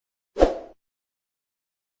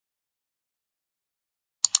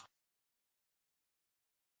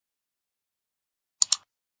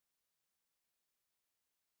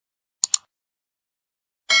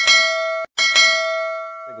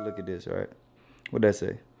look at this, right? What'd that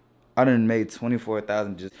say? I done made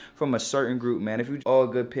 24,000 just from a certain group, man. If you all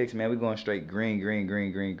good picks, man, we going straight green, green,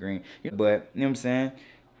 green, green, green. But, you know what I'm saying?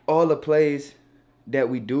 All the plays that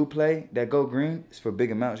we do play that go green is for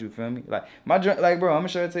big amounts, you feel me? Like, bro, I'm gonna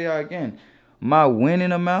show it to y'all again. My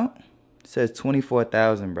winning amount says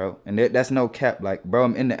 24,000, bro. And that's no cap. Like, bro,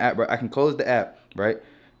 I'm in the app, bro. I can close the app, right?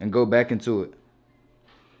 And go back into it.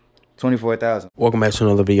 24,000. Welcome back to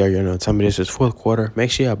another video. You know, tell me this is fourth quarter. Make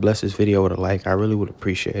sure y'all bless this video with a like. I really would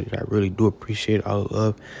appreciate it. I really do appreciate all the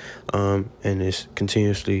love. And it's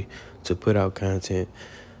continuously to put out content.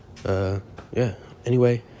 Yeah.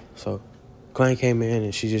 Anyway, so client came in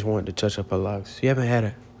and she just wanted to touch up her locks. She haven't had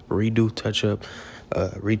a redo, touch up,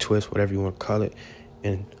 retwist, whatever you want to call it,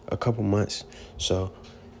 in a couple months. So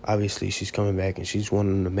obviously she's coming back and she's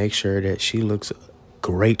wanting to make sure that she looks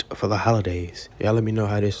great for the holidays. Y'all let me know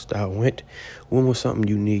how this style went. One was something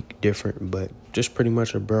unique, different, but just pretty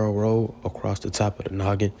much a barrel roll across the top of the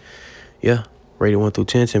noggin. Yeah, rated 1 through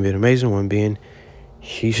 10, 10 being amazing, 1 being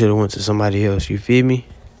he should have went to somebody else. You feel me?